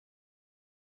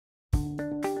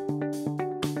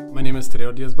My name is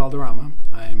Tadeo Diaz Balderrama.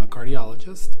 I'm a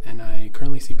cardiologist and I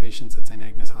currently see patients at St.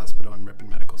 Agnes Hospital and Ripon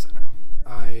Medical Center.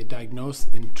 I diagnose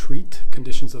and treat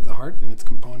conditions of the heart and its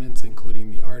components, including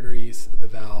the arteries, the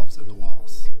valves, and the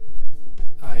walls.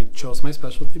 I chose my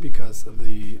specialty because of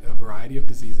the variety of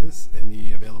diseases and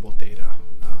the available data.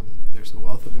 There's a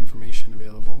wealth of information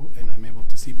available, and I'm able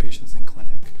to see patients in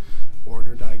clinic,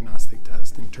 order diagnostic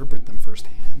tests, interpret them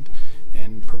firsthand,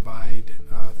 and provide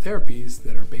therapies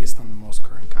that are based on the most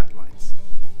current guidelines.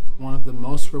 One of the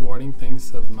most rewarding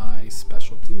things of my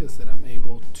specialty is that I'm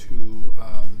able to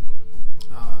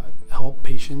help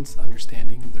patients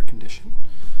understanding of their condition.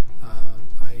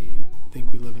 I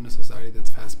think we live in a society that's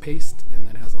fast-paced and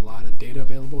that has a lot of data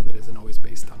available that isn't always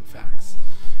based on facts.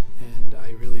 And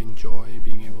I really enjoy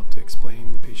being able to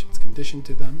explain the patient's condition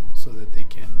to them so that they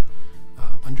can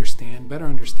better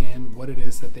understand what it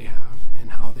is that they have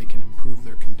and how they can improve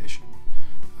their condition.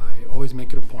 I always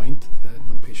make it a point that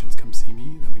when patients come see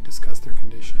me, that we discuss their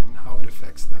condition, how it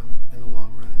affects them in the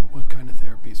long run, and what kind of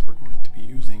therapies we're going to be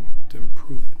using to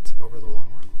improve it over the long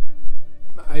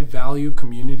run. I value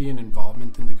community and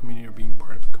involvement in the community, or being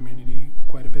part of the community,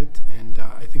 quite a bit, and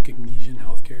I think Agnesian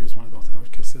HealthCare is one of those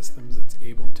healthcare systems that's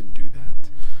able to do that.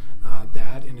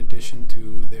 That, in addition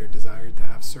to their desire to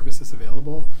have services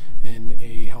available in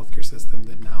a healthcare system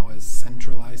that now is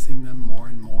centralizing them more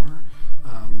and more,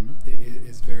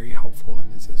 is very helpful,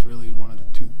 and is really one of the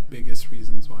two biggest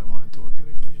reasons why I wanted to work at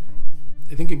Agnesian.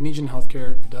 I think Agnesian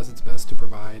HealthCare does its best to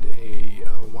provide a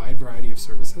wide variety of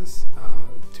services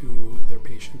to their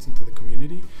patients and to the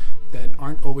community that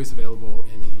aren't always available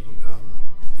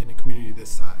in a community this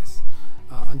size.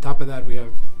 On top of that, we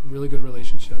have really good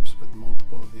relationships with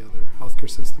multiple of the other healthcare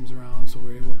systems around, so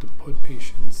we're able to put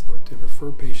patients or to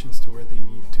refer patients to where they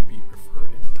need to be referred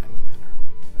in a timely manner.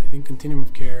 I think continuum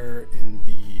of care in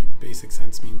the basic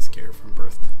sense means care from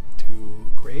birth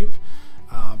to grave,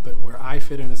 but where I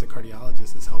fit in as a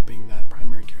cardiologist is helping that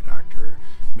primary care doctor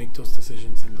make those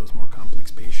decisions in those more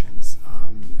complex patients.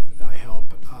 I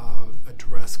help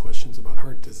address questions about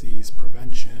heart disease,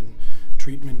 prevention,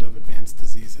 treatment of advanced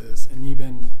diseases, and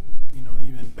even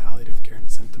palliative care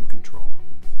and symptom control.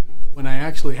 When I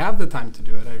actually have the time to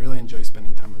do it, I really enjoy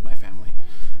spending time with my family.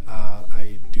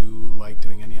 I do like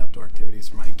doing any outdoor activities,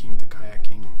 from hiking to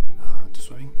kayaking to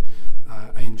swimming.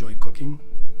 I enjoy cooking,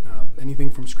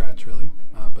 anything from scratch really,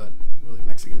 but really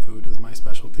Mexican food is my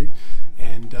specialty.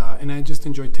 And I just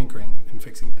enjoy tinkering and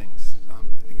fixing things.